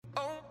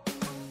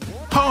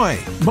Hi,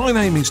 my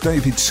name is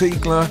David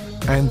Siegler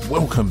and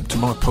welcome to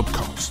my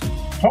podcast.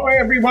 Hi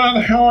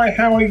everyone, hi,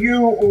 how are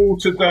you all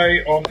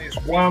today on this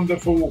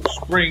wonderful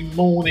spring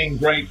morning?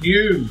 Great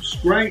news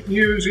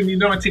in the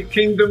United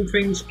Kingdom.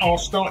 Things are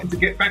starting to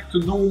get back to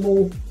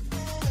normal.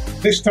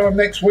 This time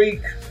next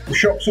week, the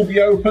shops will be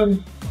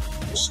open,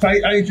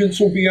 estate agents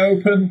will be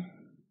open,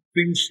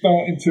 things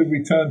starting to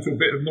return to a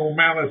bit of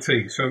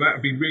normality. So that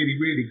would be really,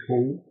 really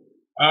cool.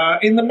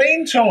 In the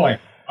meantime,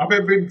 I've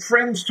had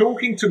friends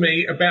talking to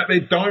me about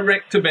their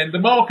direct-to-vendor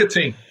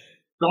marketing.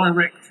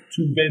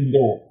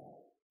 Direct-to-vendor.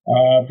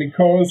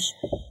 Because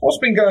what's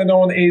been going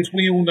on is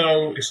we all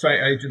know estate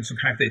agents have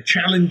had their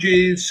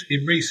challenges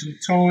in recent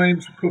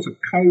times because of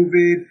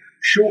COVID,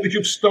 shortage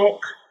of stock.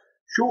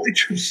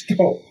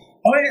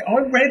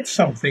 I read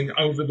something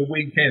over the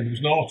weekend. It was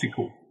an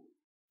article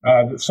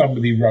that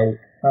somebody wrote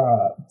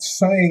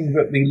saying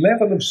that the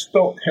level of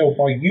stock held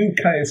by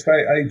UK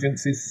estate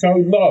agents is so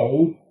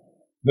low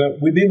that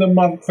within a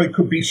month they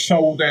could be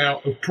sold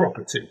out of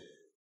property.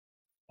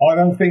 I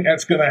don't think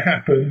that's going to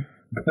happen,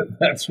 but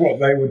that's what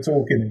they were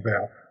talking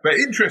about. But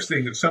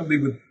interesting that somebody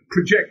would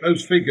project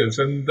those figures,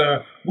 and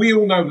we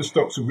all know the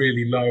stocks are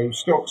really low.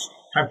 Stocks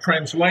have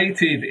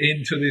translated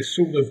into this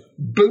sort of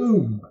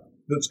boom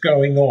that's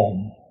going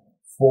on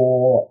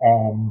for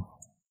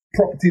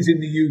properties in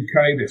the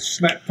UK. They're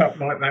snapped up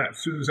like that as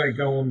soon as they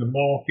go on the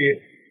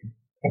market.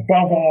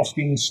 Above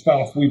asking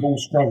stuff, we've all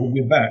struggled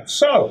with that.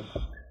 So,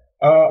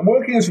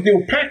 working as a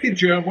deal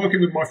packager,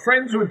 working with my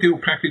friends who are deal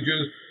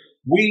packagers,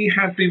 we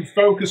have been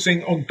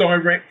focusing on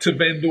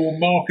direct-to-vendor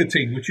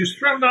marketing, which has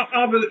thrown up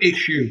other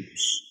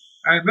issues.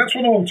 And that's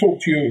what I want to talk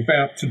to you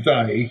about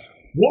today.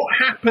 What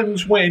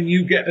happens when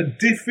you get a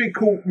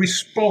difficult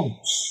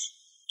response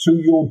to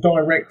your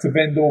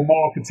direct-to-vendor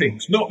marketing?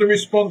 It's not the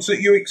response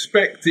that you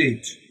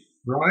expected,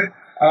 right?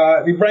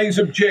 They raise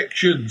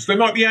objections. They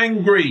might be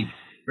angry,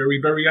 very,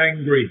 very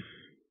angry.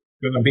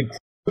 Going to be...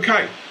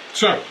 Okay,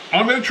 so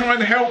I'm going to try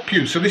and help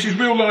you. So this is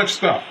real life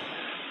stuff.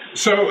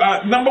 So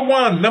number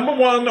one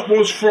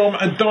was from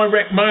a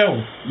direct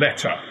mail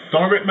letter.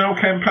 Direct mail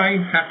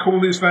campaign, how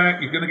cool is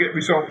that? You're going to get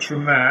results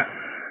from that.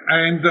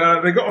 And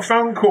they got a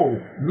phone call.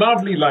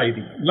 Lovely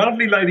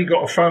lady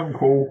got a phone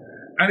call,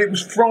 and it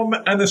was from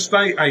an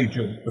estate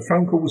agent. The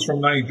phone call was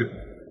from an agent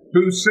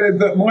who said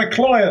that my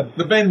client,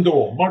 the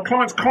vendor, my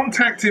client's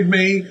contacted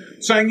me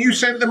saying you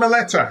sent them a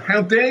letter.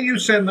 How dare you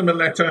send them a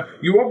letter?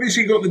 You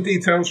obviously got the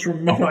details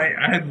from my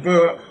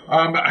advert.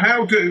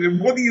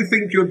 What do you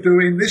think you're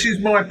doing? This is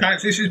my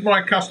patch. This is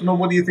my customer.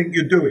 What do you think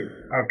you're doing?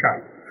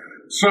 Okay.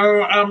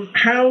 So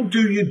how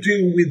do you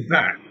deal with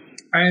that?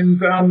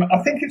 And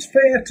I think it's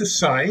fair to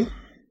say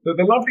that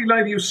the lovely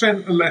lady who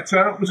sent the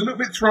letter was a little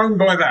bit thrown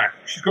by that.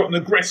 She's got an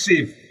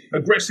aggressive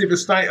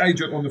estate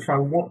agent on the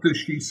phone. What does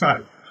she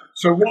say?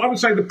 So what I would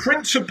say, the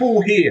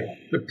principle here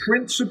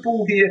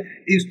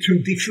is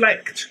to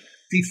deflect,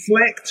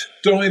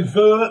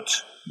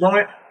 divert,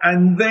 right?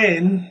 And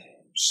then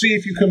see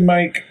if you can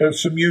make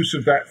some use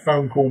of that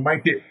phone call,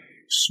 make it,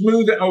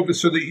 smooth it over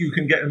so that you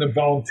can get an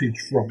advantage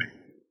from it.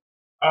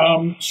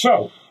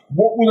 So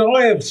what would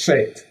I have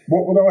said?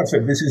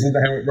 This isn't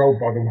how it rolled,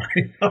 by the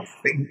way.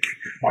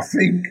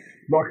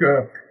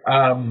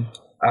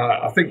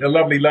 I think the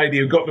lovely lady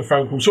who got the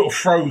phone call sort of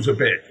froze a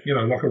bit,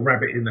 like a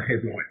rabbit in the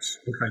headlights.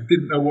 Okay,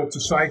 didn't know what to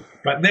say,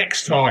 but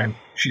next time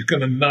she's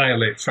going to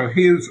nail it. So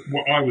here's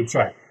what I would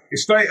say.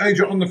 Estate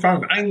agent on the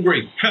phone,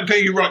 angry. How dare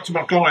you write to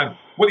my client?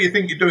 What do you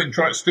think you're doing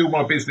trying to steal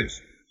my business?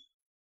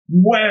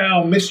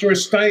 Wow, Mr.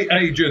 Estate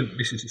Agent,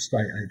 Mrs. Estate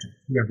Agent,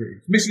 whoever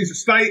it is, Mrs.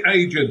 Estate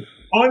Agent,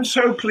 I'm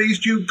so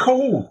pleased you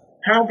called.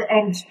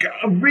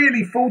 I'm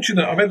really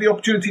fortunate I've had the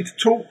opportunity to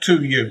talk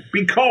to you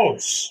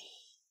because...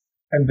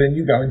 And then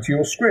you go into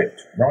your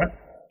script, right?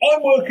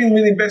 I'm working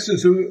with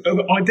investors who have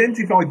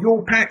identified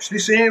your patch,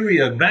 this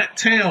area, that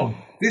town,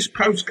 this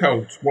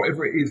postcode,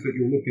 whatever it is that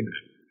you're looking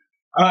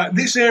at,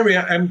 this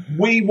area, and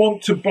we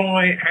want to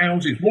buy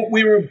houses. What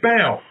we're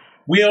about,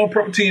 we are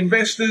property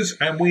investors,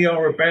 and we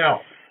are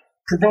about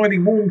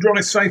providing warm,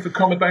 dry, safe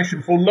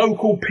accommodation for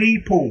local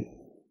people.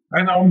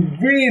 And I'm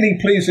really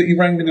pleased that you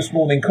rang me this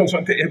morning because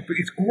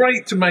it's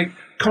great to make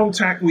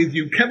contact with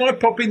you. Can I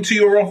pop into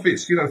your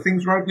office?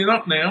 Things are opening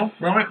up now,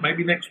 right?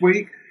 Maybe next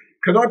week.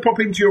 Can I pop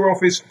into your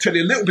office, tell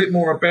you a little bit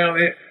more about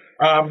it,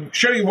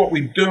 show you what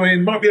we're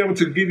doing, might be able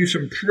to give you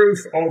some proof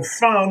of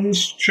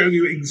funds, show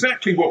you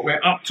exactly what we're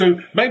up to.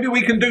 Maybe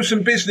we can do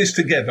some business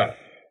together.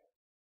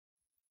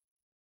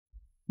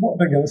 What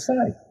are they going to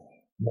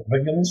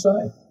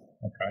say?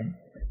 Okay.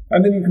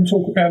 And then you can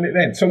talk about it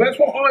then. So that's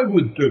what I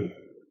would do.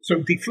 So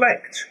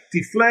deflect,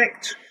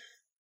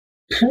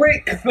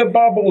 prick the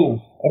bubble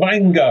of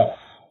anger,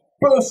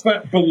 burst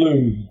that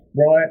balloon,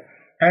 right?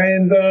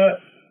 And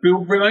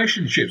build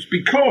relationships.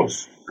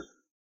 Because,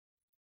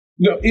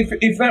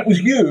 if that was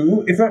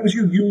you,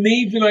 you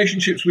need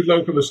relationships with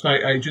local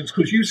estate agents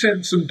because you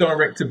sent some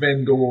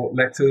direct-to-vendor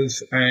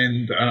letters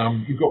and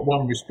you got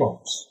one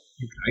response.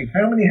 Okay,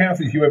 how many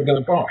houses are you ever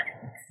going to buy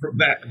from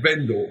that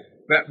vendor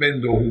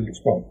who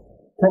responds?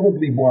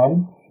 Probably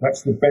one.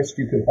 That's the best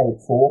you could hope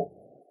for.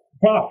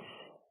 But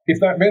if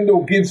that vendor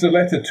gives a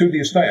letter to the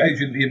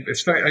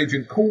estate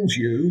agent calls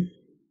you,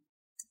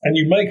 and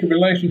you make a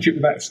relationship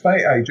with that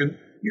estate agent,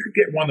 you could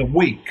get one a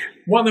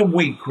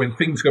week when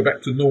things go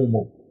back to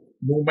normal.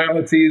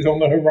 Normality is on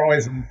the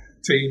horizon,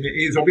 team. It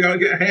is. I'll be able to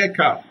get a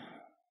haircut.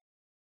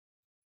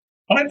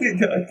 I'm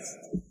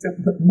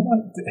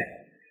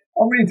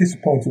really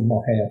disappointed with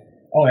my hair.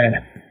 I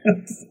am.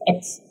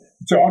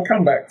 So I'll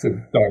come back to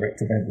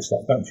direct-to-vendor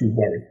stuff. Don't you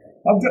worry.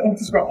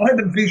 I had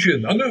a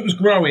vision. I knew it was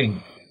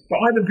growing, but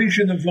I had a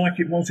vision of like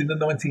it was in the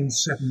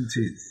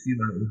 1970s,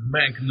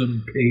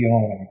 Magnum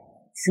PI,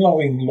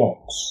 flowing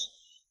locks.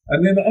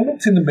 And then I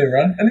looked in the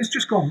mirror, and it's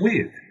just gone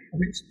weird.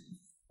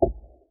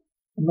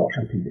 I'm not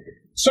happy with it.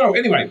 So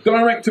anyway,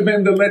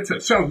 direct-to-vendor letter.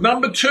 So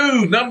number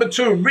two,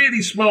 a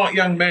really smart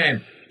young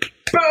man,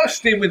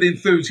 burst in with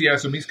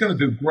enthusiasm. He's going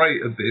to do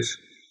great at this.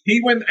 He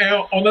went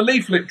out on a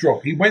leaflet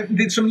drop. He went and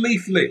did some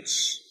leaflet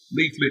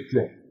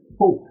drop.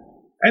 Cool.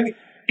 And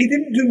he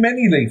didn't do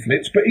many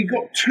leaflets, but he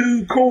got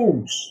 2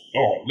 calls.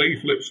 Oh,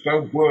 leaflets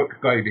don't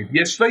work, David.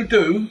 Yes, they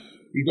do.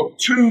 He got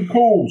 2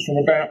 calls from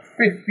about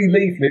 50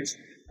 leaflets,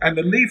 and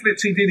the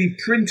leaflets he did, he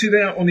printed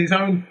out on his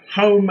own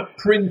home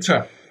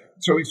printer.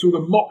 So he sort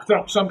of mocked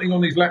up something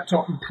on his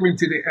laptop and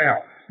printed it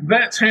out.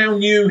 That's how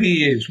new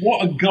he is.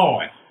 What a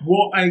guy.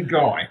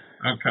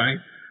 Okay.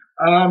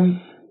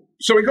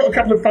 So we got a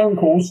couple of phone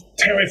calls.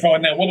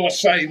 Terrified now. What do I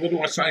say?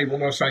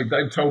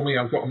 Dave told me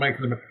I've got to make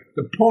them.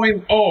 The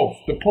point of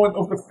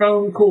the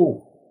phone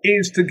call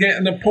is to get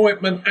an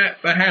appointment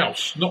at the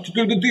house, not to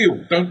do the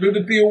deal. Don't do the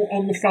deal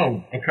on the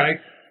phone, okay?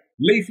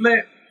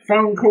 Leaflet,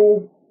 phone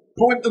call,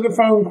 point of the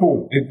phone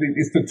call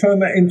is to turn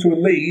that into a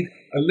lead.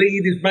 A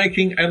lead is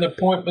making an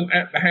appointment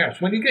at the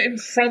house. When you get in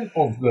front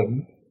of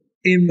them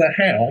in the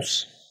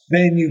house,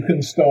 then you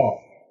can start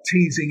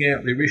teasing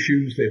out their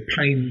issues, their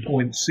pain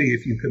points, see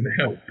if you can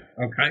help,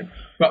 okay?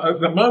 But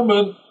at the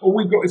moment, all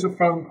we've got is a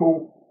phone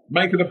call,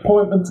 make an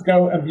appointment to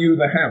go and view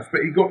the house.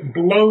 But he got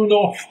blown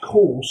off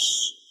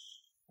course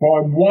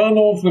by one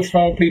of the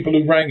phone people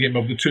who rang him,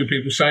 of the 2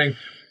 people, saying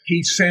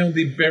he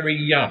sounded very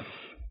young.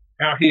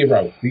 Our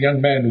hero, the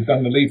young man who'd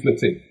done the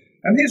leafleting.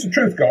 And here's the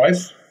truth,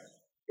 guys.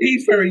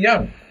 He's very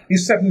young.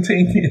 He's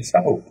 17 years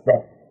old,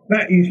 right?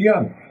 That is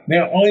young.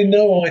 Now, I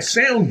know I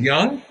sound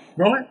young,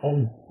 right,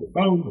 on the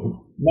phone,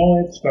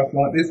 live, stuff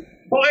like this.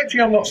 But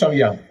actually, I'm not so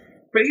young.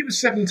 But he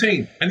was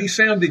 17, and he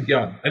sounded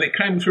young, and it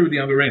came through the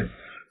other end.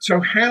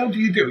 So how do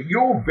you do it?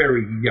 You're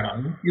very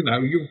young. How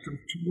are you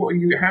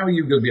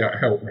going to be able to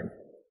help me?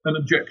 An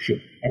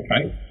objection,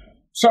 okay?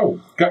 So,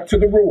 go to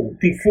the rule.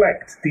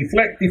 Deflect.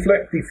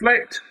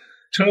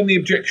 Turn the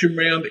objection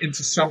round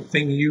into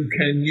something you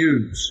can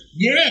use.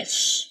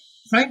 Yes!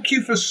 Thank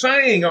you for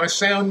saying I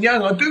sound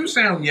young. I do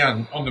sound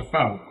young on the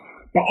phone.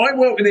 But I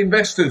work with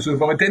investors who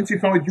have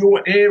identified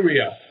your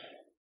area,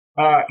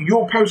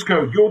 your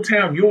postcode, your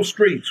town, your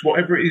streets,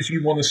 whatever it is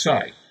you want to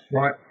say,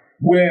 right?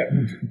 Where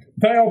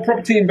they are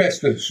property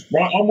investors,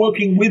 right? I'm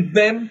working with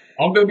them.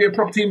 I'm going to be a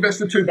property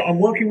investor too, but I'm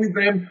working with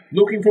them,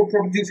 looking for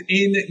properties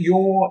in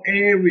your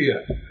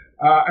area.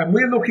 And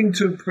we're looking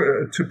to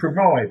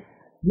provide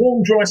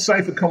warm, dry,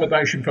 safe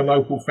accommodation for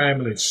local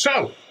families.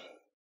 So,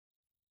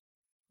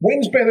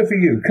 when's better for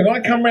you? Can I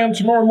come round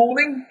tomorrow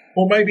morning?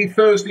 Or maybe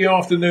Thursday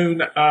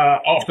afternoon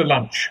after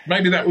lunch?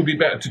 Maybe that would be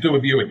better to do a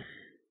viewing.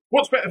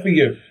 What's better for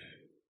you?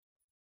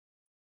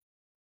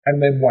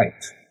 And then wait.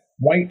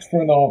 Wait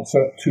for an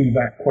answer to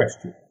that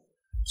question.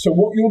 So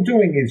what you're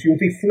doing is you're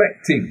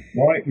deflecting,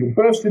 right? You're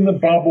bursting the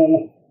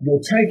bubble, you're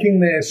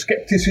taking their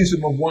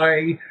skepticism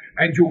away,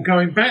 and you're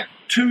going back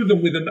to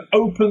them with an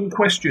open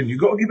question. You've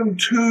got to give them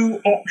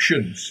 2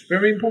 options.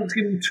 Very important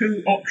to give them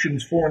 2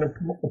 options for an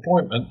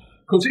appointment.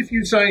 Because if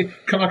you say,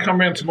 can I come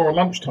round tomorrow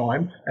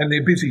lunchtime, and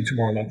they're busy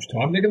tomorrow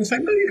lunchtime, they're going to say,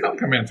 no, you can't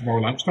come round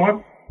tomorrow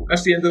lunchtime.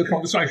 That's the end of the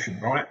conversation,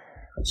 right?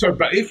 So,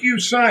 but if you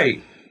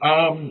say,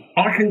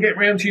 I can get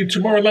round to you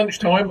tomorrow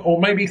lunchtime, or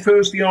maybe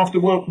Thursday after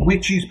work,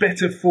 which is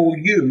better for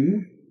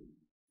you,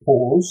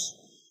 pause,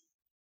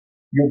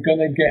 you're going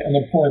to get an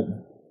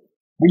appointment.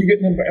 Will you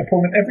get an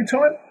appointment every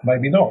time?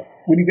 Maybe not.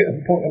 Will you get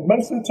an appointment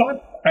most of the time?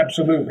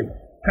 Absolutely.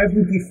 Have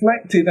you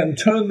deflected and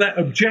turned that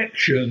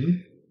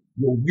objection,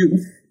 your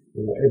youth,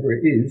 or whatever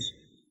it is,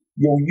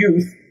 your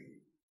youth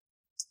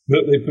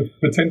that the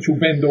potential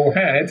vendor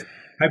had,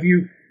 have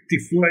you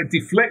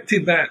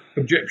deflected that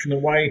objection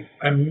away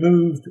and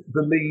moved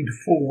the lead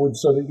forward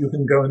so that you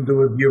can go and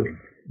do a viewing?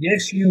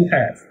 Yes, you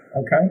have,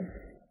 okay?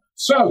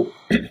 So,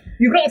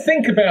 you've got to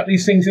think about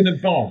these things in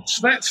advance.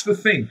 That's the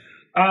thing.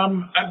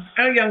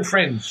 Our young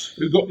friends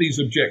who got these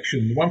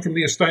objections, one from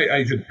the estate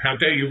agent, how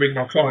dare you ring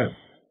my client?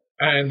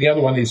 And the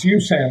other one is, you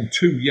sound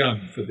too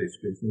young for this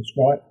business,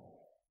 right?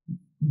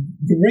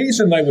 The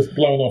reason they were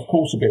blown off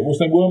course a bit was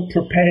they weren't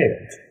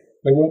prepared.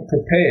 They weren't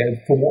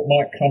prepared for what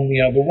might come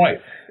the other way.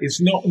 It's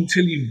not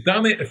until you've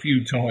done it a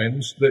few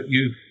times that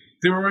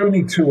there are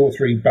only 2 or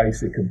 3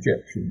 basic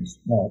objections.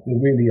 Right, there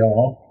really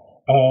are.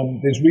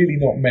 There's really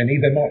not many.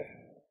 They might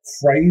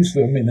phrase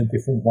them in a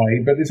different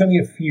way, but there's only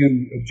a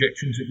few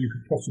objections that you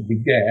could possibly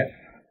get.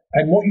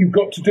 And what you've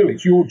got to do,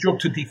 it's your job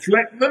to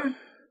deflect them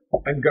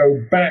and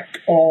go back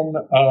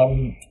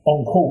on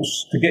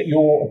course to get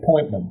your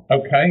appointment.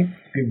 Okay,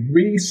 you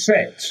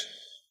reset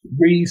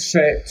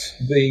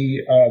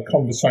the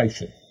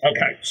conversation.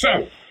 Okay,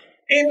 so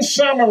in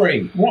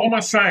summary, what am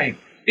I saying?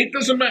 It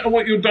doesn't matter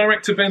what your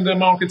direct-to-vendor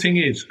marketing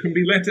is. Can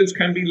be letters,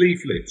 can be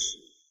leaflets.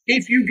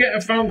 If you get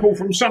a phone call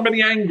from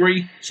somebody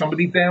angry,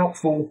 somebody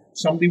doubtful,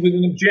 somebody with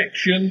an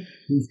objection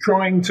who's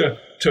trying to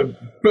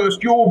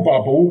burst your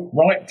bubble,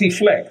 right?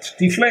 Deflect,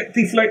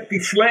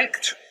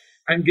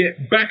 and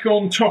get back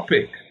on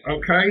topic,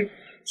 okay?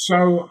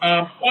 So,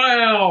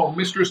 wow,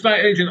 Mr.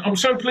 Estate Agent, I'm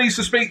so pleased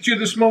to speak to you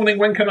this morning.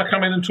 When can I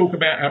come in and talk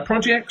about our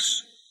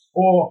projects?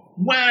 Or,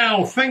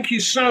 wow, thank you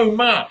so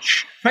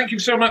much. Thank you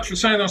so much for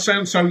saying I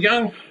sound so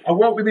young. I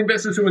work with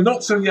investors who are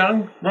not so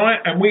young, right?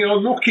 And we are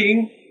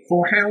looking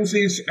for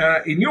houses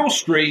in your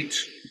street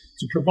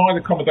to provide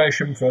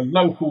accommodation for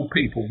local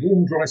people,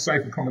 warm, dry,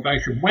 safe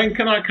accommodation. When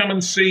can I come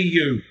and see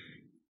you?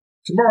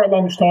 Tomorrow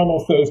lunchtime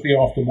or Thursday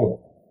after work.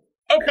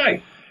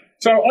 Okay,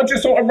 so I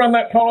just thought I'd run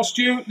that past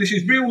you. This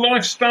is real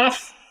life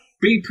stuff.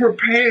 Be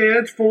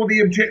prepared for the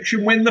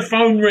objection when the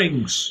phone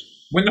rings.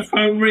 When the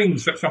phone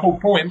rings, that's the whole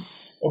point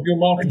of your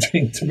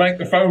marketing, to make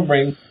the phone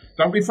ring.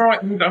 Don't be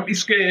frightened, don't be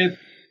scared.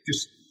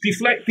 Just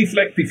deflect,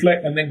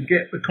 and then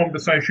get the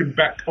conversation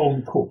back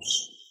on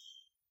course.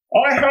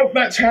 I hope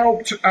that's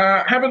helped.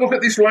 Have a look at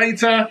this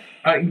later.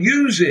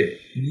 Use it.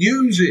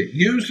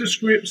 Use the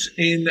scripts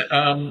in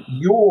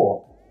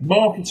your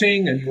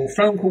marketing and your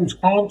phone calls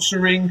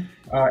answering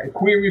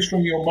queries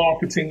from your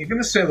marketing. You're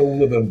going to sell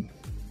all of them.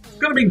 It's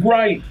going to be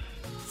great.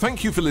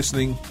 Thank you for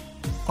listening.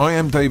 I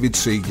am David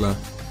Siegler.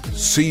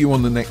 See you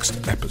on the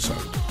next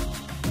episode.